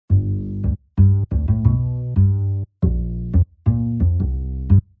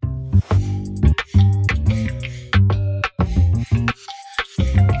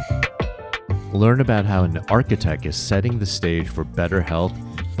Learn about how an architect is setting the stage for better health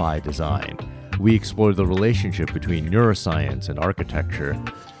by design. We explore the relationship between neuroscience and architecture.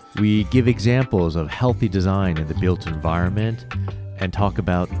 We give examples of healthy design in the built environment and talk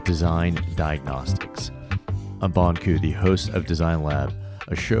about design diagnostics. I'm Bon Ku, the host of Design Lab,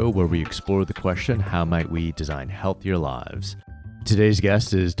 a show where we explore the question, how might we design healthier lives? Today's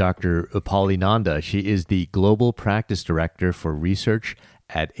guest is Dr. Upali Nanda. She is the Global Practice Director for Research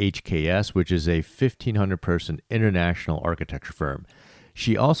at HKS, which is a 1,500-person international architecture firm.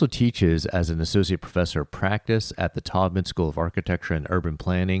 She also teaches as an associate professor of practice at the Taubman School of Architecture and Urban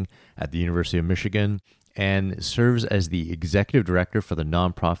Planning at the University of Michigan and serves as the executive director for the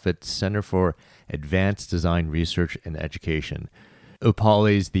nonprofit Center for Advanced Design Research and Education.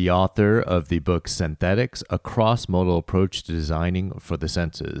 Upali is the author of the book Synthetics, a cross-modal approach to designing for the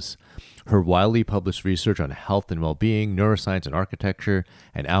senses. Her widely published research on health and well-being, neuroscience and architecture,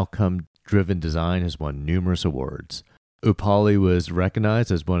 and outcome-driven design has won numerous awards. Upali was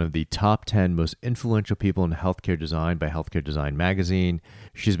recognized as one of the top 10 most influential people in healthcare design by Healthcare Design magazine.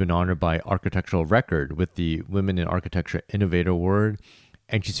 She's been honored by Architectural Record with the Women in Architecture Innovator Award,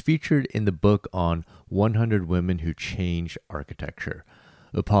 and she's featured in the book on 100 Women Who Changed Architecture.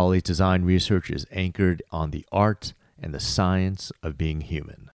 Upali's design research is anchored on the art and the science of being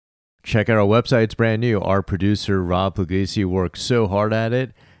human. Check out our website. It's brand new. Our producer, Rob Puglisi, worked so hard at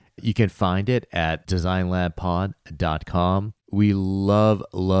it. You can find it at designlabpod.com. We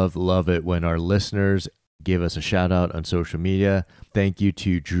love it when our listeners give us a shout out on social media. Thank you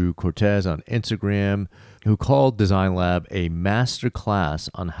to Drew Cortez on Instagram, who called Design Lab a master class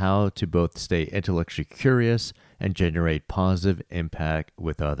on how to both stay intellectually curious and generate positive impact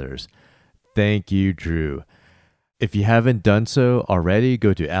with others. Thank you, Drew. If you haven't done so already,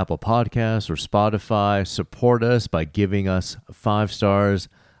 go to Apple Podcasts or Spotify. Support us by giving us 5 stars,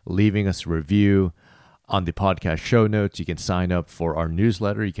 leaving us a review. On the podcast show notes, you can sign up for our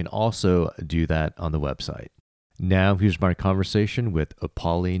newsletter. You can also do that on the website. Now, here's my conversation with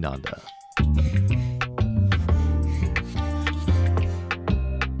Upali Nanda.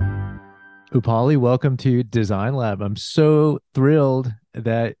 Upali, welcome to Design Lab. I'm so thrilled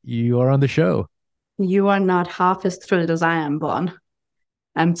that you are on the show. You are not half as thrilled as I am, Bon.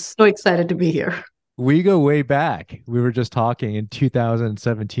 I'm so excited to be here. We go way back. We were just talking in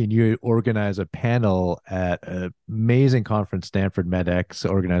 2017. You organized a panel at an amazing conference, Stanford MedX,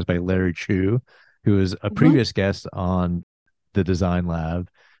 organized by Larry Chu, who was a previous guest on the Design Lab.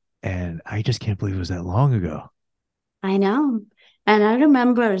 And I just can't believe it was that long ago. I know. And I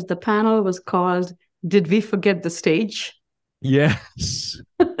remember the panel was called, Did We Forget the Stage? Yes.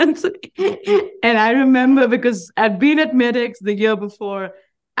 And I remember because I'd been at MedX the year before,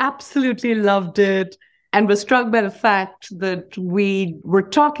 absolutely loved it, and was struck by the fact that we were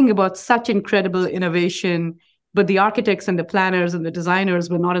talking about such incredible innovation, but the architects and the planners and the designers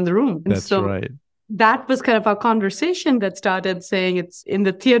were not in the room. And That's right. That was kind of our conversation that started saying it's in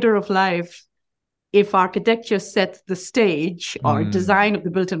the theater of life. If architecture sets the stage or design of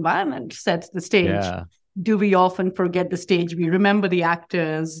the built environment sets the stage, do we often forget the stage? We remember the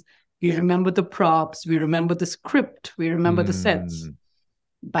actors, we remember the props, we remember the script, we remember the sets.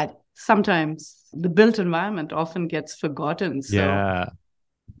 But sometimes the built environment often gets forgotten. So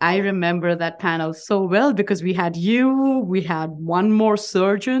I remember that panel so well because we had you, we had one more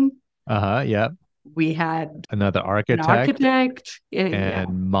surgeon. We had another architect.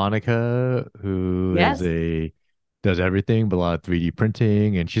 And Monica, who does everything, but a lot of 3D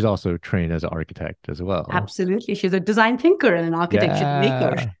printing. And she's also trained as an architect as well. Absolutely. She's a design thinker and an architecture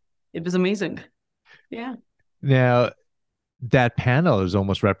maker. It was amazing. Yeah. Now, that panel is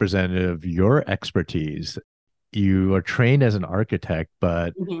almost representative of your expertise. You are trained as an architect,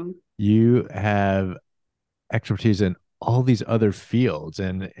 but you have expertise in all these other fields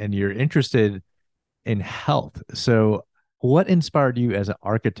and you're interested in health. So what inspired you as an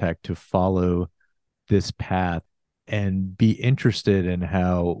architect to follow this path and be interested in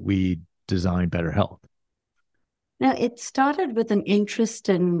how we design better health? Now, it started with an interest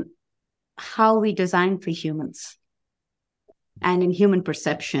in how we design for humans and in human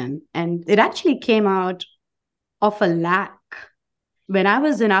perception. And it actually came out of a lack. When I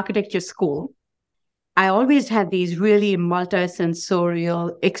was in architecture school, I always had these really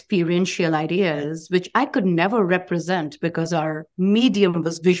multisensorial, experiential ideas, which I could never represent because our medium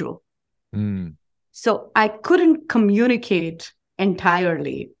was visual. So I couldn't communicate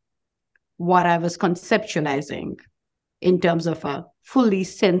entirely what I was conceptualizing in terms of a fully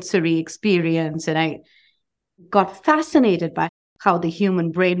sensory experience. And I got fascinated by how the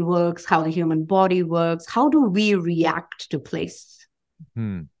human brain works, how the human body works, how do we react to place?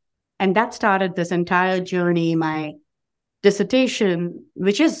 And that started this entire journey. My dissertation,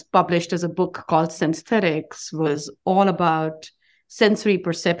 which is published as a book called Sensthetics, was all about sensory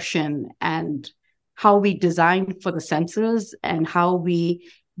perception and how we design for the senses and how we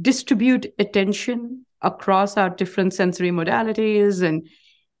distribute attention across our different sensory modalities. And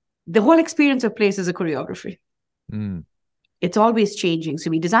the whole experience of place is a choreography. It's always changing.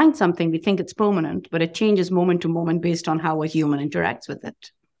 So we design something, we think it's permanent, but it changes moment to moment based on how a human interacts with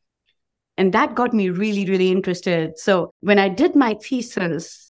it. And that got me really, really interested. So when I did my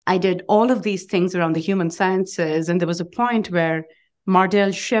thesis, I did all of these things around the human sciences. And there was a point where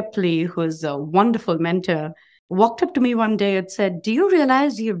Mardell Shepley, who's a wonderful mentor, walked up to me one day and said, "Do you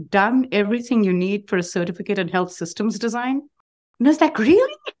realize you've done everything you need for a certificate in health systems design?" And I was like,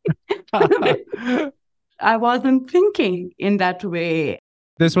 really? I wasn't thinking in that way.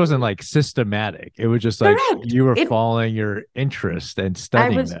 This wasn't like systematic. It was just like Correct. you were following your interest and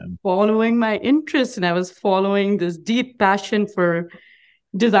studying them. I was following my interest, and I was following this deep passion for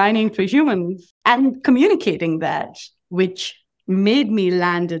designing for humans and communicating that, which made me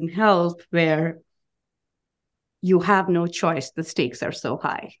land in health, where you have no choice. The stakes are so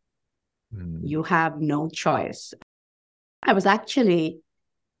high. You have no choice. I was actually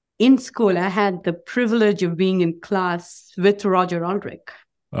in school. I had the privilege of being in class with Roger Ulrich.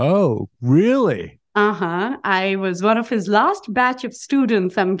 Oh, really? I was one of his last batch of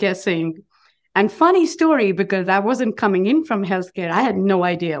students, I'm guessing. And funny story, because I wasn't coming in from healthcare. I had no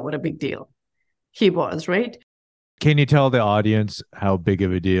idea what a big deal he was, right? Can you tell the audience how big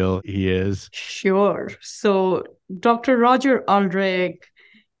of a deal he is? Sure. So Dr. Roger Ulrich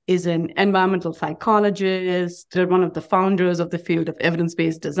is an environmental psychologist. They're one of the founders of the field of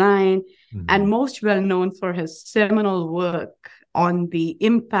evidence-based design, and most well known for his seminal work on the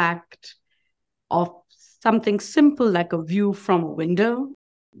impact of something simple like a view from a window.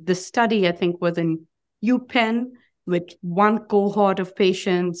 The study, I think, was in UPenn with one cohort of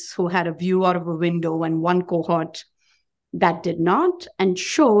patients who had a view out of a window and one cohort that did not, and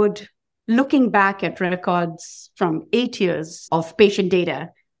showed, looking back at records from 8 years of patient data,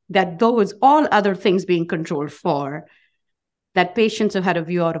 that those, all other things being controlled for, that patients who had a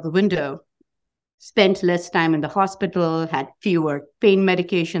view out of the window spent less time in the hospital, had fewer pain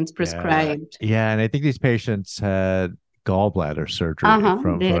medications prescribed. Yeah, and I think these patients had gallbladder surgery.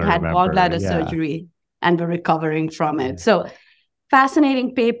 They had gallbladder surgery and were recovering from it. So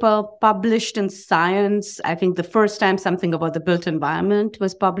fascinating paper published in Science. I think the first time something about the built environment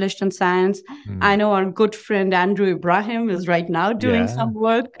was published in Science. I know our good friend Andrew Ibrahim is right now doing some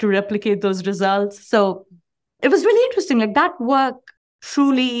work to replicate those results. So it was really interesting. Like, that work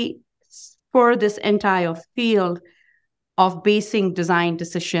truly for this entire field of basing design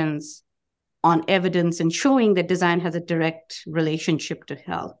decisions on evidence and showing that design has a direct relationship to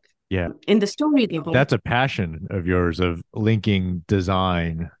health. Yeah. In the story, that's a passion of yours, of linking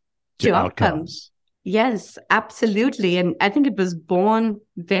design to outcomes. Yes, absolutely. And I think it was born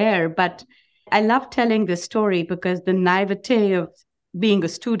there. But I love telling this story because the naivete of being a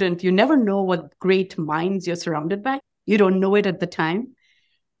student, you never know what great minds you're surrounded by. You don't know it at the time.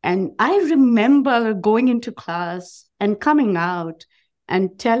 And I remember going into class and coming out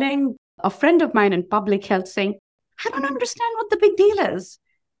and telling a friend of mine in public health, saying, I don't understand what the big deal is.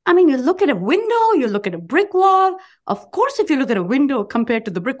 I mean, you look at a window, you look at a brick wall. Of course, if you look at a window compared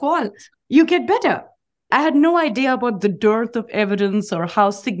to the brick wall, you get better. I had no idea about the dearth of evidence or how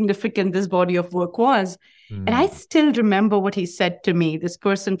significant this body of work was. And I still remember what he said to me, this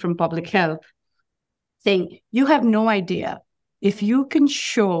person from public health, saying, you have no idea. If you can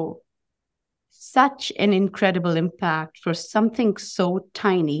show such an incredible impact for something so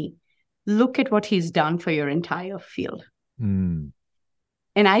tiny, look at what he's done for your entire field.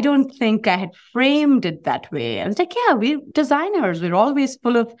 And I don't think I had framed it that way. I was like, yeah, we're designers. We're always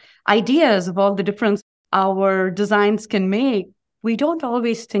full of ideas of all the difference our designs can make. We don't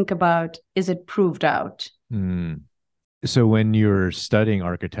always think about, is it proved out? So when you were studying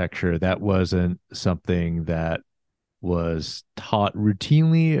architecture, that wasn't something that was taught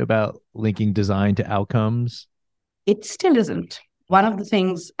routinely about linking design to outcomes? It still isn't. One of the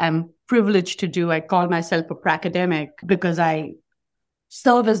things I'm privileged to do, I call myself a pracademic because I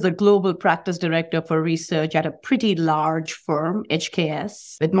serve as the global practice director for research at a pretty large firm,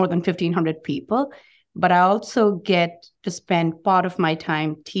 HKS, with more than 1,500 people. But I also get to spend part of my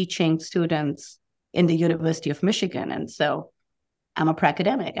time teaching students in the University of Michigan. And so I'm a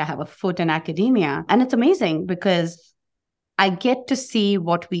pracademic. I have a foot in academia. And it's amazing because I get to see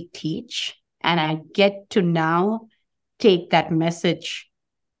what we teach, and I get to now take that message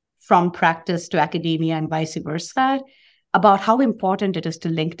from practice to academia and vice versa. about how important it is to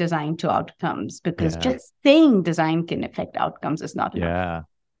link design to outcomes, because just saying design can affect outcomes is not enough. Yeah.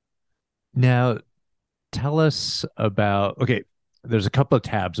 Now, tell us about, okay, there's a couple of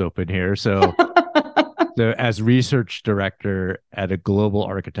tabs open here. So, as research director at a global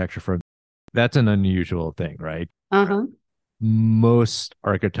architecture firm, that's an unusual thing, right? Uh-huh. Most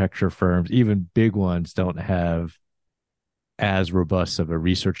architecture firms, even big ones, don't have as robust of a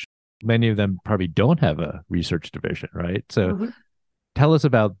research. Many of them probably don't have a research division, right? So tell us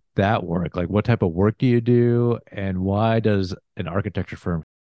about that work. Like, what type of work do you do, and why does an architecture firm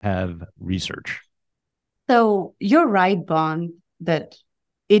have research? So you're right, Bon, that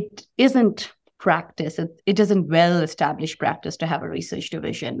it isn't practice. It isn't well-established practice to have a research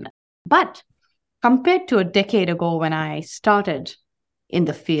division. But compared to a decade ago when I started in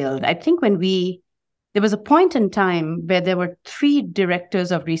the field, I think there was a point in time where there were 3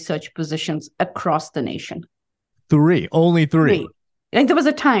 directors of research positions across the nation. 3, only 3. Like there was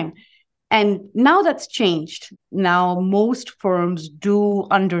a time. And now that's changed. Now most firms do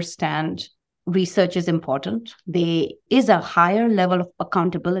understand research is important. There is a higher level of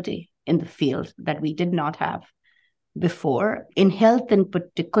accountability in the field that we did not have before. In health in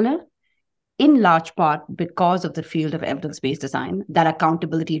particular, in large part because of the field of evidence-based design, that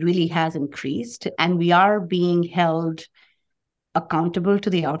accountability really has increased, and we are being held accountable to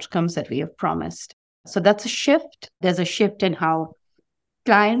the outcomes that we have promised. So that's a shift. There's a shift in how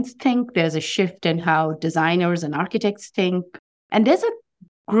clients think. There's a shift in how designers and architects think. And there's a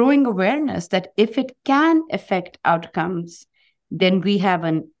growing awareness that if it can affect outcomes, then we have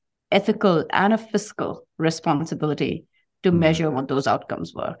an ethical and a fiscal responsibility to measure what those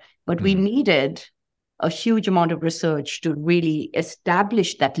outcomes were. But we needed a huge amount of research to really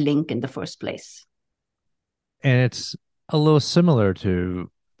establish that link in the first place. And it's a little similar to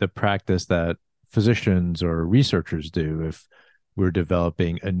the practice that physicians or researchers do. If we're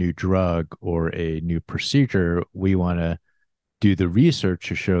developing a new drug or a new procedure, we want to do the research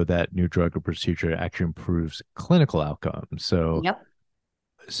to show that new drug or procedure actually improves clinical outcomes. So,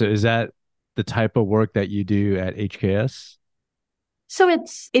 so is that the type of work that you do at HKS? So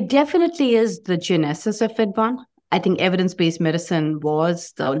it definitely is the genesis of it, Bon. I think evidence-based medicine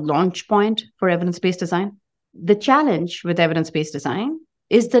was the launch point for evidence-based design. The challenge with evidence-based design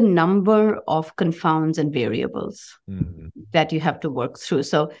is the number of confounds and variables that you have to work through.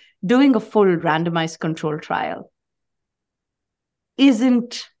 So doing a full randomized control trial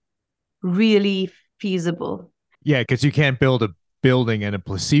isn't really feasible. Yeah, because you can't build a building and a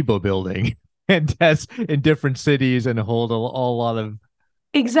placebo building and test in different cities and hold a lot of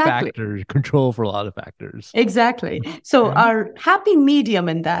factors, control for a lot of factors. Exactly. So our happy medium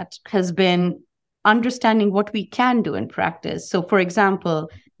in that has been understanding what we can do in practice. So for example,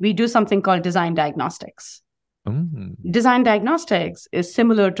 we do something called design diagnostics. Design diagnostics is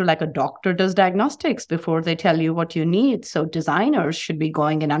similar to like a doctor does diagnostics before they tell you what you need. So designers should be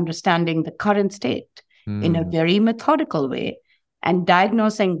going and understanding the current state in a very methodical way and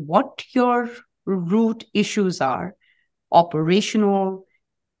diagnosing what your root issues are: operational,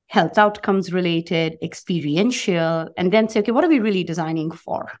 health outcomes related, experiential, and then say, okay, what are we really designing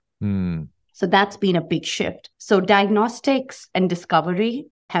for? So that's been a big shift. So diagnostics and discovery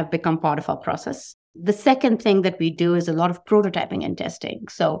have become part of our process. The second thing that we do is a lot of prototyping and testing.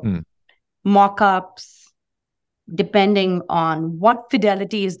 So mock-ups, depending on what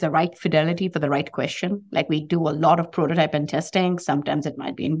fidelity is the right fidelity for the right question. Like we do a lot of prototype and testing. Sometimes it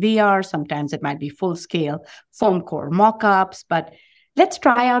might be in VR, sometimes it might be full-scale foam core mock-ups, but let's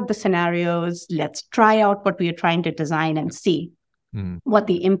try out the scenarios. Let's try out what we are trying to design and see what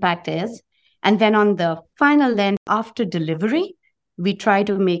the impact is. And then on the final end, after delivery, we try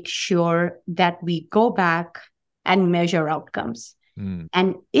to make sure that we go back and measure outcomes.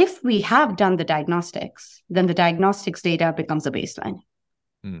 And if we have done the diagnostics, then the diagnostics data becomes a baseline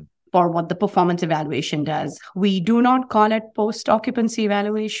for what the performance evaluation does. We do not call it post-occupancy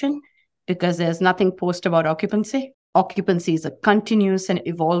evaluation because there's nothing post about occupancy. Occupancy is a continuous and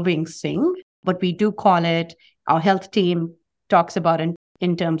evolving thing, but we do call it, our health team talks about it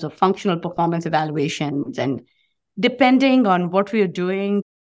in terms of functional performance evaluations. And depending on what we are doing,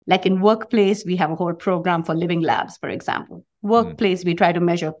 like in workplace, we have a whole program for living labs, for example. Workplace, we try to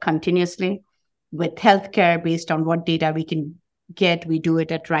measure continuously. With healthcare, based on what data we can get, we do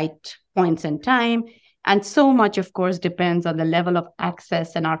it at right points in time. And so much, of course, depends on the level of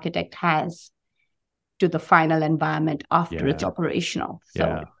access an architect has to the final environment after it's operational.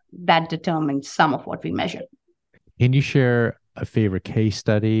 So that determines some of what we measure. Can you share a favorite case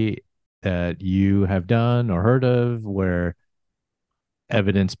study that you have done or heard of where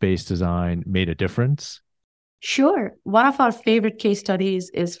evidence-based design made a difference? Sure. One of our favorite case studies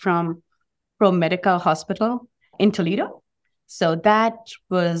is from ProMedica Hospital in Toledo. So that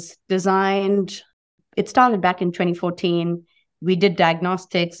was designed, it started back in 2014. We did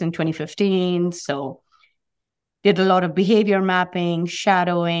diagnostics in 2015. So did a lot of behavior mapping,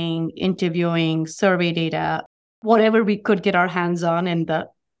 shadowing, interviewing, survey data, whatever we could get our hands on in the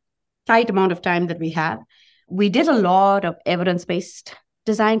tight amount of time that we had. We did a lot of evidence-based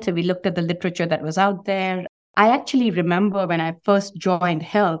design. So we looked at the literature that was out there. I actually remember when I first joined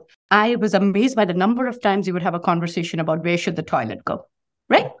health, I was amazed by the number of times you would have a conversation about where should the toilet go,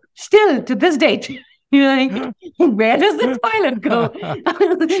 right? Still to this date, you're like, where does the toilet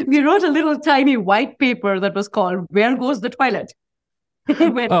go? We wrote a little tiny white paper that was called Where Goes the Toilet?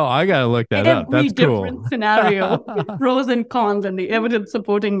 Oh, I got to look that up. That's cool. Every different scenario, pros and cons and the evidence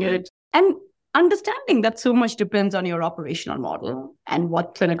supporting it. And understanding that so much depends on your operational model and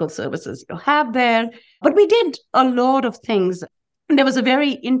what clinical services you have there. But we did a lot of things. And there was a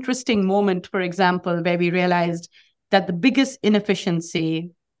very interesting moment, for example, where we realized that the biggest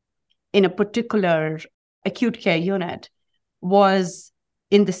inefficiency in a particular acute care unit was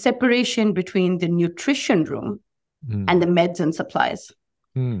in the separation between the nutrition room and the meds and supplies.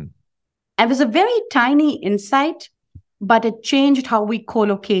 It was a very tiny insight, but it changed how we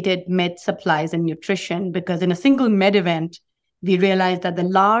co-located med supplies and nutrition, because in a single med event, we realized that the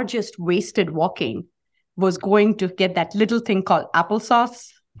largest wasted walking was going to get that little thing called applesauce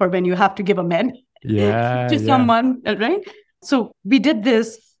for when you have to give a med to someone, right? So we did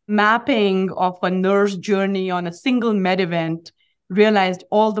this mapping of a nurse journey on a single med event, realized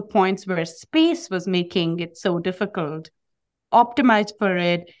all the points where space was making it so difficult, optimized for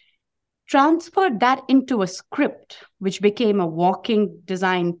it, transferred that into a script, which became a walking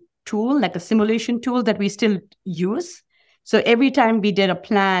design tool, like a simulation tool that we still use. So every time we did a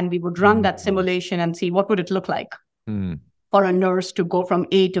plan, we would run that simulation and see what would it look like for a nurse to go from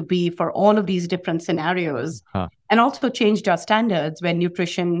A to B for all of these different scenarios. And also changed our standards when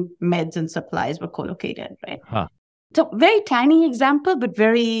nutrition, meds, and supplies were co-located, right? So very tiny example, but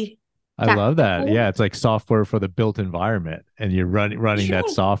very I love that. Yeah, it's like software for the built environment, and you're running that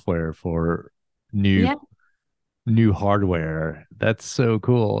software for new hardware. That's so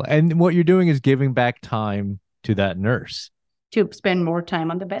cool. And what you're doing is giving back time to that nurse to spend more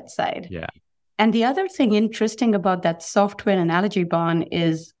time on the bedside. Yeah. And the other thing interesting about that software analogy, Bon,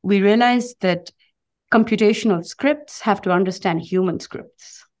 is we realized that computational scripts have to understand human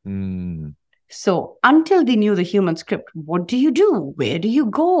scripts. So until we knew the human script, what do you do? Where do you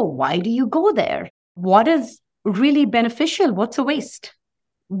go? Why do you go there? What is really beneficial? What's a waste?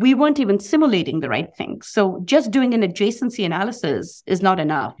 We weren't even simulating the right thing. So just doing an adjacency analysis is not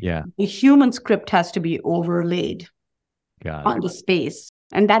enough. Yeah. The human script has to be overlaid on the space.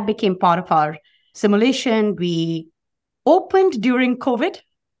 And that became part of our simulation. We opened during COVID.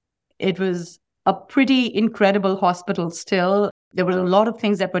 It was a pretty incredible hospital still. There were a lot of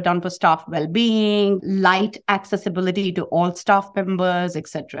things that were done for staff well-being, light accessibility to all staff members, et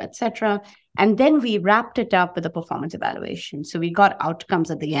cetera, et cetera. And then we wrapped it up with a performance evaluation. So we got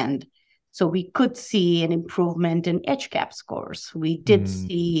outcomes at the end. So we could see an improvement in HCAHPS scores. We did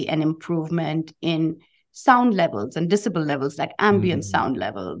see an improvement in sound levels and decibel levels, like ambient sound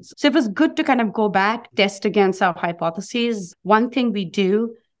levels. So it was good to kind of go back, test against our hypotheses. One thing we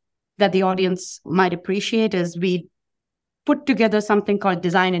do that the audience might appreciate is we put together something called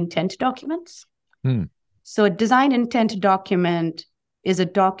design intent documents. So a design intent document is a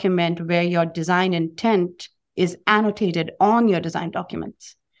document where your design intent is annotated on your design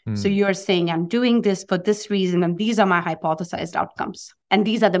documents. So you're saying, I'm doing this for this reason, and these are my hypothesized outcomes. And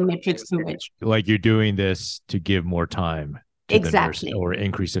these are the metrics through which. Like you're doing this to give more time to the nurse or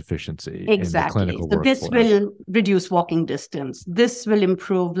increase efficiency in the clinical workflow. This will reduce walking distance. This will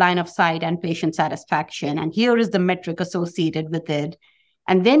improve line of sight and patient satisfaction. And here is the metric associated with it.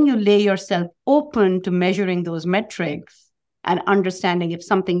 And then you lay yourself open to measuring those metrics and understanding if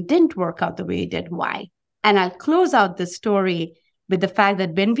something didn't work out the way it did, why. And I'll close out this story with the fact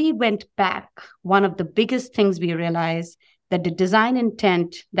that when we went back, one of the biggest things we realized that the design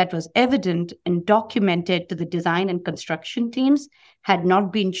intent that was evident and documented to the design and construction teams had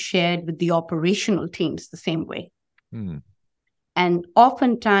not been shared with the operational teams the same way. And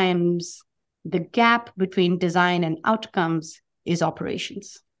oftentimes, the gap between design and outcomes is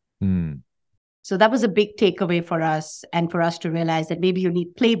operations. So that was a big takeaway for us, and for us to realize that maybe you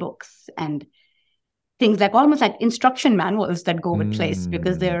need playbooks and things like almost like instruction manuals that go with place,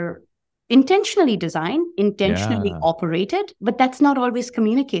 because they're intentionally designed, intentionally operated, but that's not always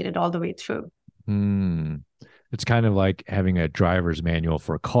communicated all the way through. It's kind of like having a driver's manual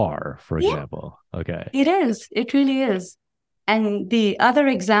for a car, for Yeah, example. Okay. it is. It really is. And the other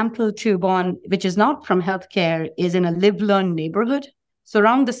example too, Bon, which is not from healthcare, is in a live-learn neighborhood. So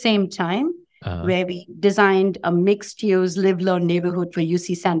around the same time, Uh, where we designed a mixed-use live-learn neighborhood for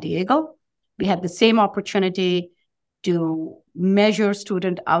UC San Diego, we had the same opportunity to measure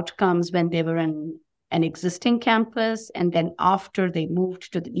student outcomes when they were in an existing campus, and then after they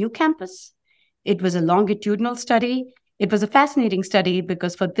moved to the new campus. It was a longitudinal study. It was a fascinating study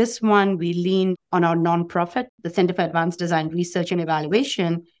because for this one, we leaned on our nonprofit, the Center for Advanced Design Research and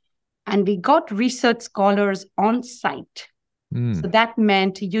Evaluation, and we got research scholars on site. So that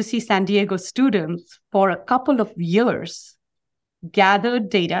meant UC San Diego students for a couple of years gathered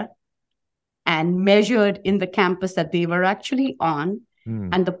data and measured in the campus that they were actually on.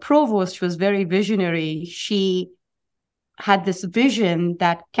 And the provost was very visionary. She had this vision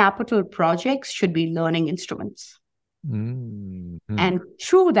that capital projects should be learning instruments. And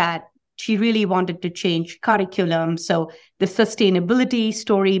through that, she really wanted to change curriculum. So the sustainability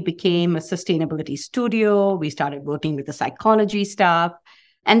story became a sustainability studio. We started working with the psychology staff.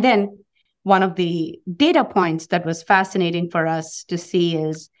 And then one of the data points that was fascinating for us to see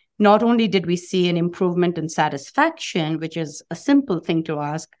is not only did we see an improvement in satisfaction, which is a simple thing to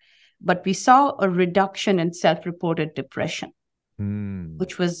ask, but we saw a reduction in self-reported depression,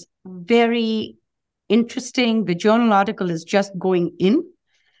 which was very interesting. The journal article is just going in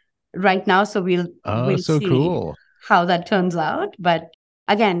right now, so we'll so see cool. how that turns out. But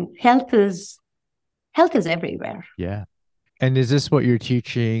again, health is everywhere. Yeah. And is this what you're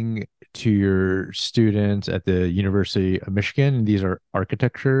teaching to your students at the University of Michigan? These are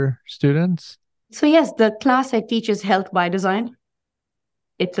architecture students? So yes, the class I teach is Health by Design.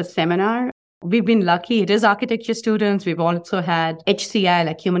 It's a seminar. We've been lucky. It is architecture students. We've also had HCI,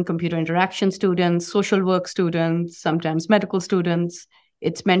 like human computer interaction students, social work students, sometimes medical students.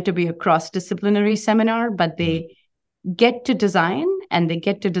 It's meant to be a cross-disciplinary seminar, but they get to design and they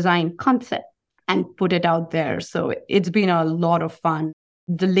get to design concept and put it out there. So it's been a lot of fun.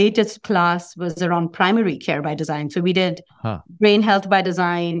 The latest class was around primary care by design. So we did brain health by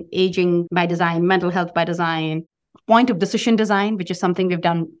design, aging by design, mental health by design, point of decision design, which is something we've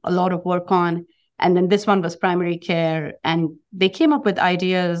done a lot of work on. And then this one was primary care. And they came up with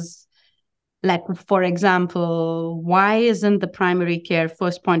ideas like, for example, why isn't the primary care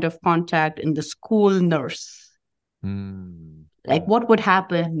first point of contact in the school nurse? Like, what would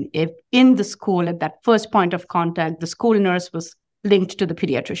happen if in the school, at that first point of contact, the school nurse was linked to the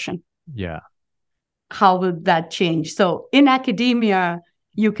pediatrician? Yeah. How would that change? So in academia,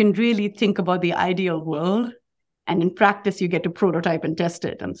 you can really think about the ideal world. And in practice, you get to prototype and test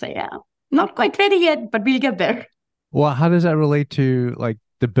it and say, yeah, not quite ready yet, but we'll get there. Well, how does that relate to like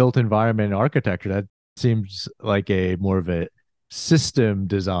the built environment in architecture? That seems like a more of a system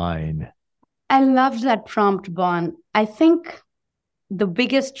design. I love that prompt, Bon. I think the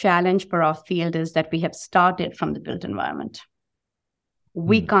biggest challenge for our field is that we have started from the built environment.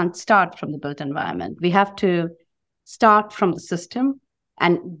 We can't start from the built environment. We have to start from the system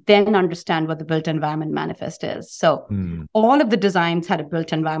and then understand what the built environment manifest is. So all of the designs had a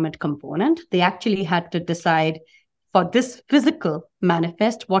built environment component. They actually had to decide for this physical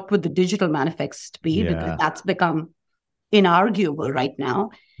manifest, what would the digital manifest be? Because that's become inarguable right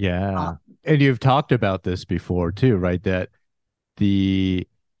now. Yeah. And you've talked about this before too, right? That the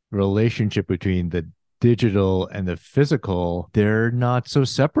relationship between the digital and the physical, they're not so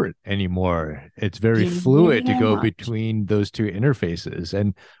separate anymore. It's very fluid to go between those two interfaces.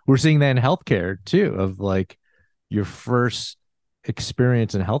 And we're seeing that in healthcare too, of like your first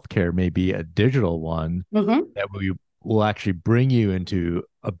experience in healthcare may be a digital one that will actually bring you into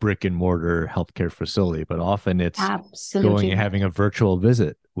a brick and mortar healthcare facility, but often it's going and having a virtual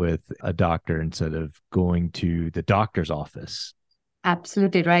visit with a doctor instead of going to the doctor's office.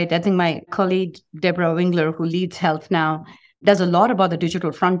 Absolutely right. I think my colleague, Deborah Wingler, who leads health now, does a lot about the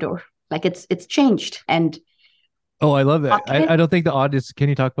digital front door. Like it's changed. And I love that. I don't think the audience, can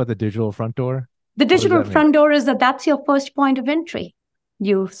you talk about the digital front door? The digital front door is that's your first point of entry.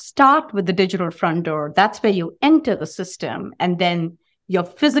 You start with the digital front door. That's where you enter the system. And then your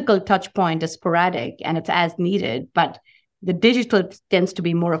physical touch point is sporadic and it's as needed. But the digital tends to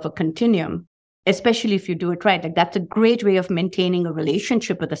be more of a continuum, especially if you do it right. Like that's a great way of maintaining a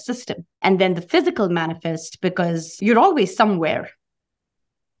relationship with a system. And then the physical manifest because you're always somewhere.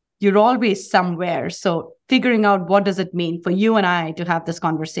 So figuring out what does it mean for you and I to have this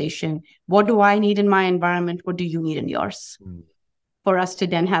conversation? What do I need in my environment? What do you need in yours? For us to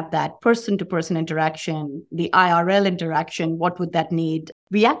then have that person-to-person interaction, the IRL interaction, what would that need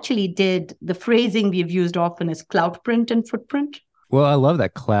we actually did the phrasing we've used often is cloud print and footprint. Well, I love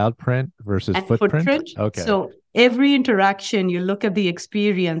that cloud print versus And footprint. Okay. So every interaction, you look at the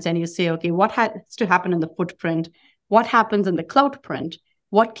experience and you say, okay, what has to happen in the footprint? What happens in the cloud print?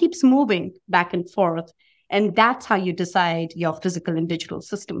 What keeps moving back and forth? And that's how you decide your physical and digital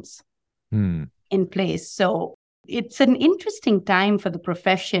systems in place. So it's an interesting time for the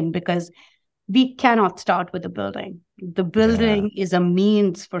profession because we cannot start with the building. The building is a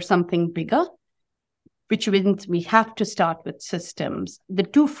means for something bigger, which means we have to start with systems. The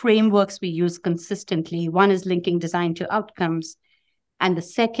two frameworks we use consistently, one is linking design to outcomes, and the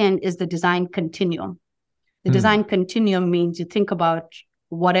second is the design continuum. The design continuum means you think about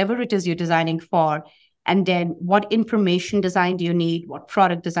whatever it is you're designing for, and then what information design do you need? What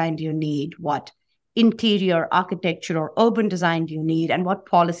product design do you need? What interior architecture or urban design do you need? And what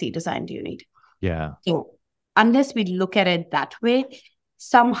policy design do you need? Yeah. So unless we look at it that way,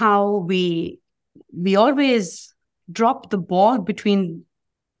 somehow we always drop the ball between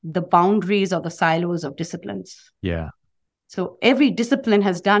the boundaries or the silos of disciplines. Yeah. So every discipline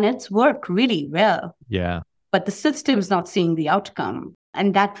has done its work really well. Yeah. But the system is not seeing the outcome.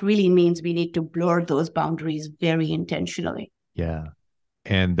 And that really means we need to blur those boundaries very intentionally. Yeah.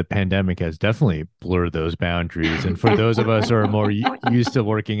 And the pandemic has definitely blurred those boundaries. And for those of us who are more used to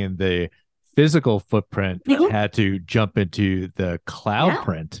working in the physical footprint, had to jump into the cloud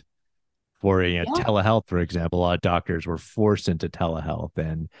print for telehealth, for example. A lot of doctors were forced into telehealth,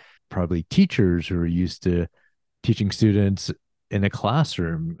 and probably teachers who are used to teaching students in a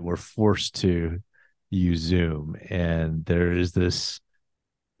classroom were forced to use Zoom. And there is this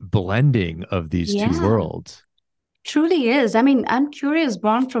blending of these two worlds. Truly is. I mean, I'm curious,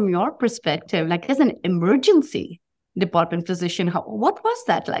 Bon, from your perspective, like as an emergency department physician, what was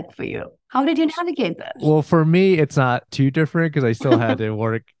that like for you? How did you navigate that? Well, for me, it's not too different because I still had to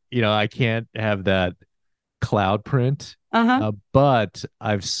work. I can't have that cloud print, but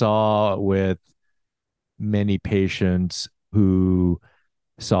I've saw with many patients who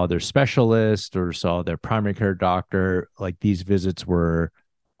saw their specialist or saw their primary care doctor, like these visits were,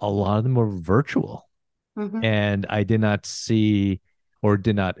 a lot of them were virtual. And I did not see or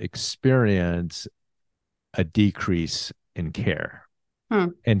did not experience a decrease in care.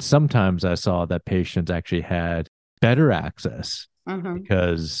 And sometimes I saw that patients actually had better access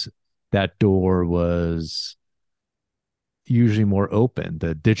because that door was usually more open,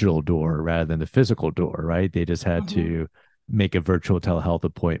 the digital door rather than the physical door, right? They just had to make a virtual telehealth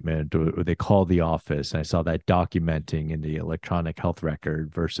appointment or they called the office. And I saw that documenting in the electronic health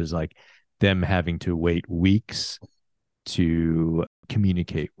record versus like them having to wait weeks to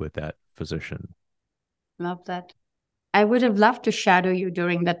communicate with that physician. Love that. I would have loved to shadow you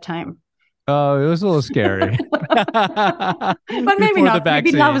during that time. Oh, it was a little scary. But maybe not.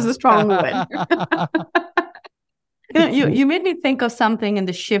 Maybe love is a strong word. You made me think of something in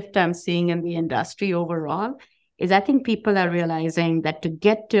the shift I'm seeing in the industry overall, is I think people are realizing that to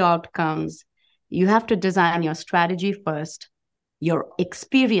get to outcomes, you have to design your strategy first, your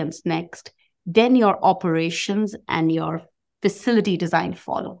experience next, then your operations and your facility design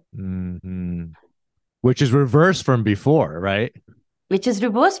follow. Which is reversed from before, right? Which is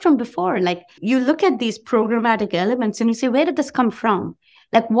reversed from before. Like you look at these programmatic elements and you say, where did this come from?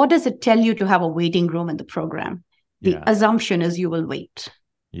 Like, what does it tell you to have a waiting room in the program? The assumption is you will wait.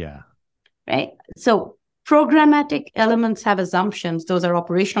 Yeah. Right? So programmatic elements have assumptions. Those are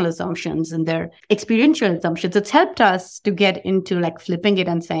operational assumptions and they're experiential assumptions. It's helped us to get into like flipping it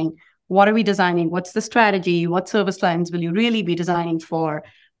and saying, what are we designing? What's the strategy? What service lines will you really be designing for?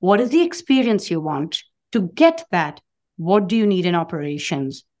 What is the experience you want? To get that, what do you need in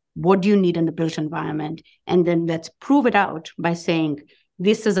operations? What do you need in the built environment? And then let's prove it out by saying,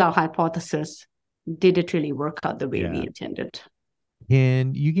 this is our hypothesis. Did it really work out the way we intended?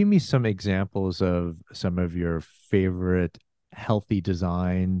 Can you give me some examples of some of your favorite healthy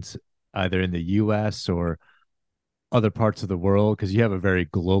designs, either in the US or other parts of the world? Because you have a very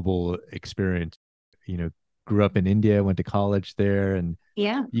global experience. Grew up in India, went to college there, and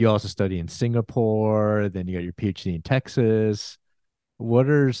you also study in Singapore. Then you got your PhD in Texas. What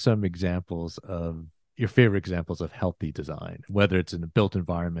are some examples of your favorite examples of healthy design, whether it's in a built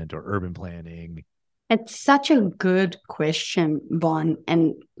environment or urban planning? It's such a good question, Bon,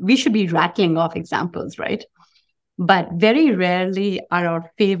 and we should be rattling off examples, right? But very rarely are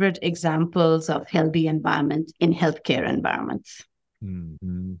our favorite examples of healthy environment in healthcare environments.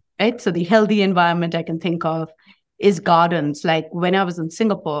 Right? So the healthy environment I can think of is gardens. Like when I was in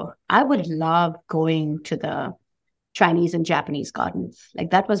Singapore, I would love going to the Chinese and Japanese gardens.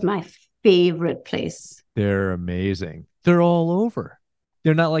 Like that was my favorite place. They're amazing. They're all over.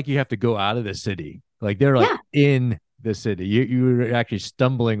 they're not like you have to go out of the city. Like they're like Yeah, in the city. You're actually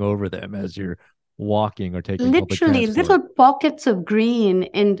stumbling over them as you're walking or taking public literally transport. little pockets of green.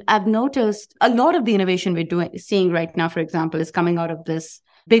 And I've noticed a lot of the innovation seeing right now, for example, is coming out of this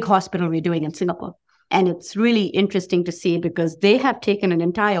big hospital we're doing in Singapore. And it's really interesting to see because they have taken an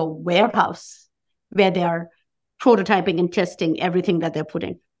entire warehouse where they are prototyping and testing everything that they're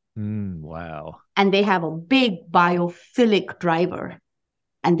putting. Wow. And they have a big biophilic driver.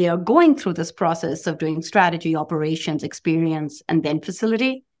 And they are going through this process of doing strategy, operations, experience, and then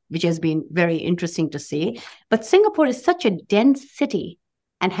facility, which has been very interesting to see. But Singapore is such a dense city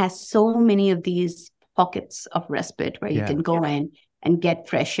and has so many of these pockets of respite where you can go in and get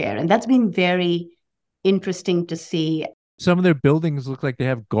fresh air. And that's been very interesting to see. Some of their buildings look like they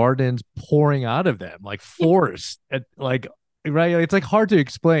have gardens pouring out of them, like forest. Like, right? It's like hard to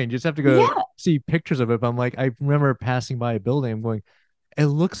explain. You just have to go see pictures of it. But I'm like, I remember passing by a building. I'm going, it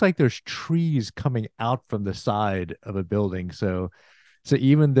looks like there's trees coming out from the side of a building. So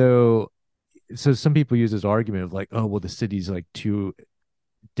even though, so some people use this argument of like, oh, well, the city's like too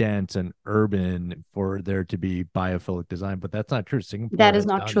dense and urban for there to be biophilic design, but that's not true. Singapore That is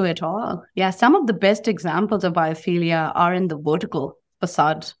not true at all. Yeah, some of the best examples of biophilia are in the vertical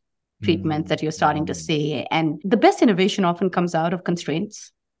facade treatments that you're starting to see. And the best innovation often comes out of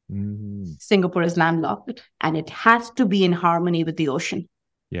constraints. Singapore is landlocked and it has to be in harmony with the ocean.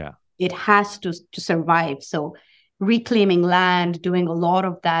 Yeah. It has to survive. So reclaiming land, doing a lot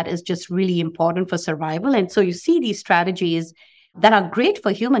of that is just really important for survival. And so you see these strategies that are great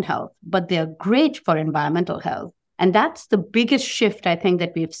for human health, but they're great for environmental health. And that's the biggest shift I think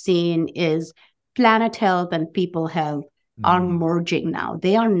that we've seen is planet health and people health are merging now.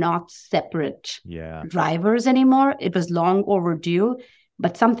 They are not separate drivers anymore. It was long overdue,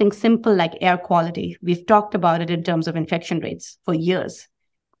 but something simple like air quality, we've talked about it in terms of infection rates for years.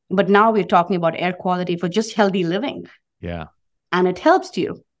 But now we're talking about air quality for just healthy living. Yeah. And it helps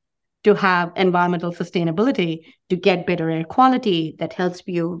you to have environmental sustainability, to get better air quality that helps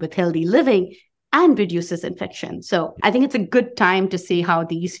you with healthy living and reduces infection. So I think it's a good time to see how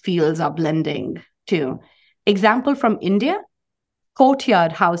these fields are blending too. Example from India,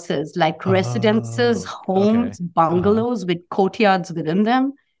 courtyard houses like residences, homes, bungalows with courtyards within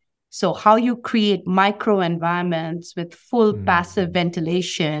them. So how you create micro environments with full passive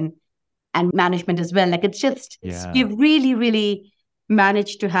ventilation and management as well. Like it's just, you've really, really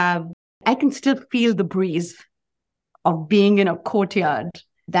managed to have, I can still feel the breeze of being in a courtyard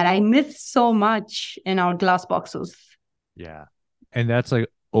that I miss so much in our glass boxes. Yeah. And that's like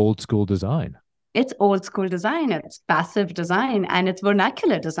old school design. It's old school design. It's passive design and it's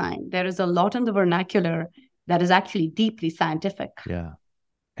vernacular design. There is a lot in the vernacular that is actually deeply scientific. Yeah.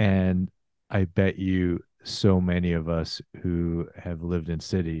 And I bet you so many of us who have lived in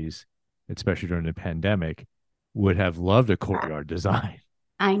cities, especially during the pandemic, would have loved a courtyard design.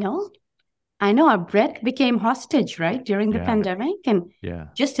 I know. Our breath became hostage, right, during the pandemic. And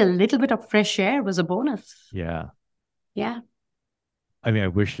just a little bit of fresh air was a bonus. Yeah. Yeah. I mean, I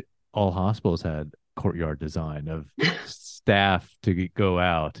wish all hospitals had courtyard design of staff to go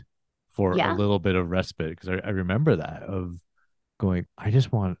out for a little bit of respite. Because I remember that of going, I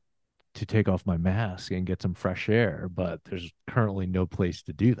just want to take off my mask and get some fresh air, but there's currently no place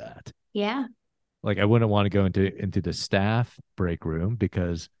to do that. Yeah. Like I wouldn't want to go into the staff break room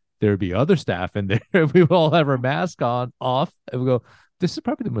because there would be other staff in there. We would all have our mask off, and we go, this is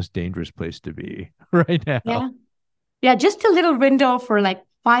probably the most dangerous place to be right now. Yeah. Yeah. Just a little window for like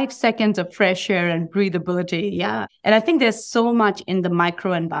 5 seconds of fresh air and breathability. Yeah. And I think there's so much in the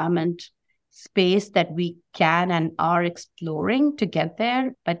microenvironment space that we can and are exploring to get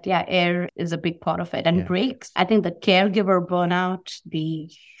there. But yeah, air is a big part of it. And breaks. I think the caregiver burnout,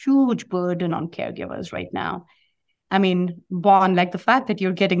 the huge burden on caregivers right now. I mean, Bon, like the fact that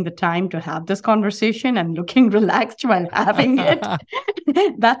you're getting the time to have this conversation and looking relaxed while having it,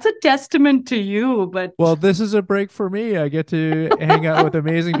 that's a testament to you. But well, this is a break for me. I get to hang out with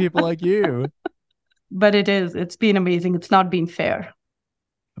amazing people like you. But it's been amazing. It's not been fair.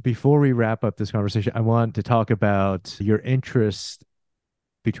 Before we wrap up this conversation, I want to talk about your interest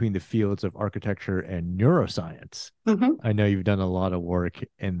between the fields of architecture and neuroscience. I know you've done a lot of work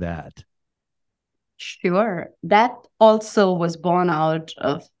in that. Sure. That also was born out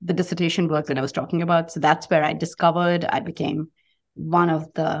of the dissertation work that I was talking about. So that's where I became one of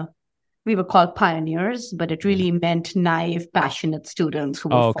we were called pioneers, but it really meant naive, passionate students who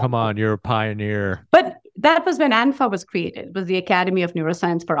were come on, you're a pioneer. But that was when ANFA was created. It was the Academy of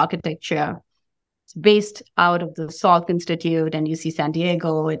Neuroscience for Architecture. It's based out of the Salk Institute and UC San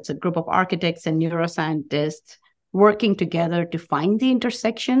Diego. It's a group of architects and neuroscientists working together to find the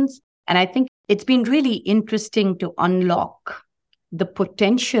intersections. And I think it's been really interesting to unlock the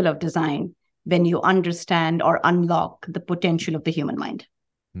potential of design when you understand or unlock the potential of the human mind.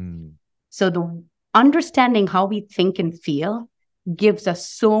 So the understanding how we think and feel gives us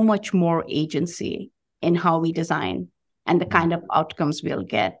so much more agency in how we design and the kind of outcomes we'll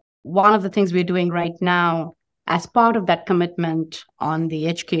get. One of the things we're doing right now as part of that commitment on the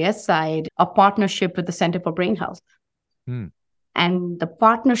HKS side, a partnership with the Center for Brain Health. And the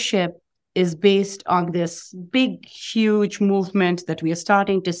partnership is based on this big, huge movement that we are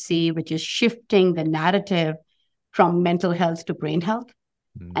starting to see, which is shifting the narrative from mental health to brain health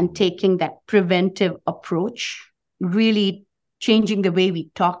and taking that preventive approach, really changing the way we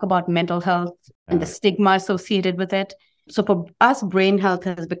talk about mental health and the stigma associated with it. So for us, brain health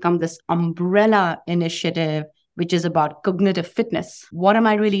has become this umbrella initiative, which is about cognitive fitness. What am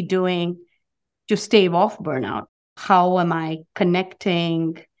I really doing to stave off burnout? How am I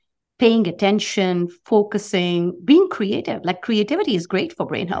connecting, paying attention, focusing, being creative? Like creativity is great for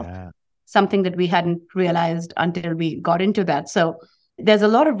brain health, something that we hadn't realized until we got into that. So there's a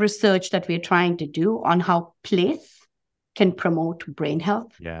lot of research that we're trying to do on how place can promote brain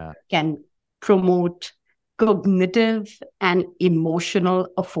health, can promote cognitive and emotional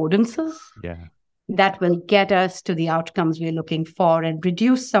affordances that will get us to the outcomes we're looking for and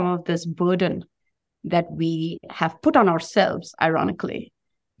reduce some of this burden that we have put on ourselves, ironically,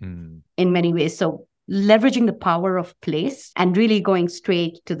 in many ways. So leveraging the power of place and really going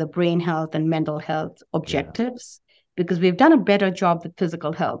straight to the brain health and mental health objectives, because we've done a better job with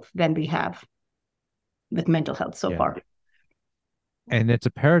physical health than we have with mental health so far. And it's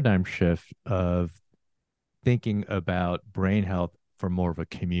a paradigm shift of thinking about brain health from more of a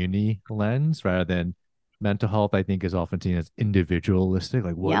community lens rather than mental health. I think is often seen as individualistic,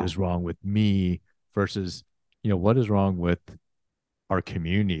 like what is wrong with me versus, what is wrong with our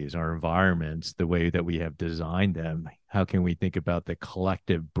communities, our environments, the way that we have designed them. How can we think about the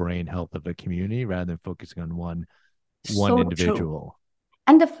collective brain health of a community rather than focusing on one individual? True.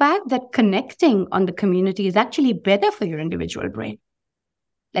 And the fact that connecting on the community is actually better for your individual brain.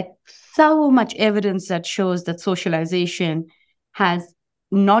 Like so much evidence that shows that socialization has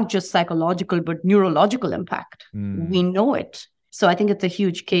not just psychological, but neurological impact. We know it. So I think it's a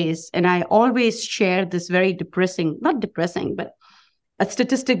huge case. And I always share this very not depressing, but a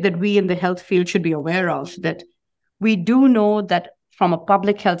statistic that we in the health field should be aware of, that we do know that from a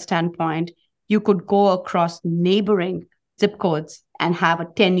public health standpoint, you could go across neighboring zip codes and have a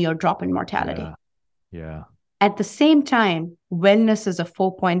 10-year drop in mortality. At the same time, wellness is a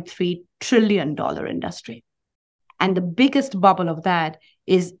 $4.3 trillion industry. And the biggest bubble of that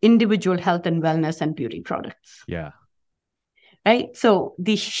is individual health and wellness and beauty products. Right? So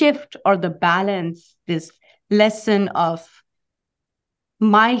the shift or the balance, this lesson of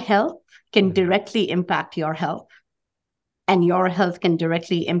my health can directly impact your health and your health can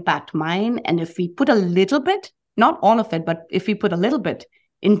directly impact mine. And if we put a little bit, not all of it, but if we put a little bit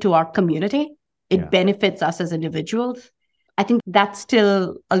into our community, it benefits us as individuals. I think that's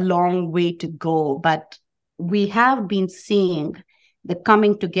still a long way to go, but we have been seeing the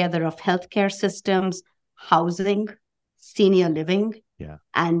coming together of healthcare systems, housing, senior living,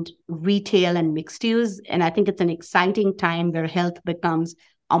 and retail and mixed use. And I think it's an exciting time where health becomes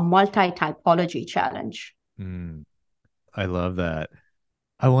a multi-typology challenge. I love that.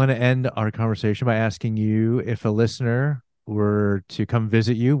 I want to end our conversation by asking you, if a listener were to come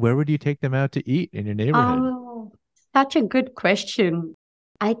visit you, where would you take them out to eat in your neighborhood? Oh, such a good question.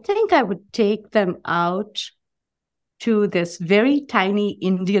 I think I would take them out to this very tiny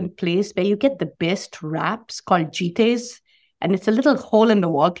Indian place where you get the best wraps called Jeetes. And it's a little hole in the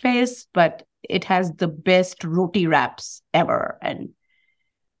wall place, but it has the best roti wraps ever. And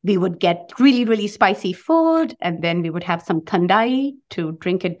we would get really, really spicy food. And then we would have some thandai to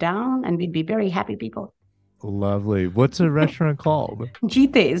drink it down. And we'd be very happy people. Lovely. What's a restaurant called?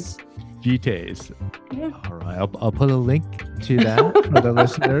 Jeetes. Jeetes. All right. I'll put a link to that for the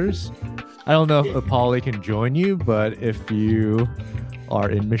listeners. I don't know if Apali can join you, but if you are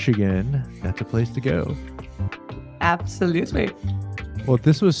in Michigan, that's a place to go. Absolutely. Well,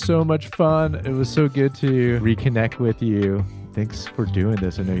 this was so much fun. It was so good to reconnect with you. Thanks for doing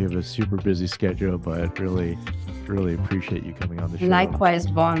this. I know you have a super busy schedule, but really appreciate you coming on the show. Likewise,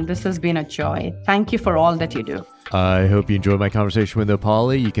 Vaughn. This has been a joy. Thank you for all that you do. I hope you enjoyed my conversation with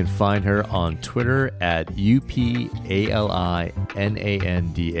Apali. You can find her on Twitter at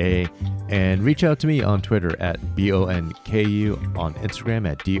UPALINANDA and reach out to me on Twitter at BONKU, on Instagram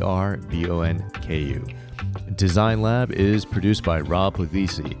at DRBONKU. Design Lab is produced by Rob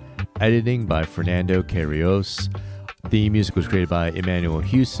Puglisi. Editing by Fernando Carrios. The music was created by Emmanuel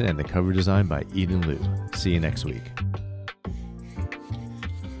Houston and the cover design by Eden Liu. See you next week.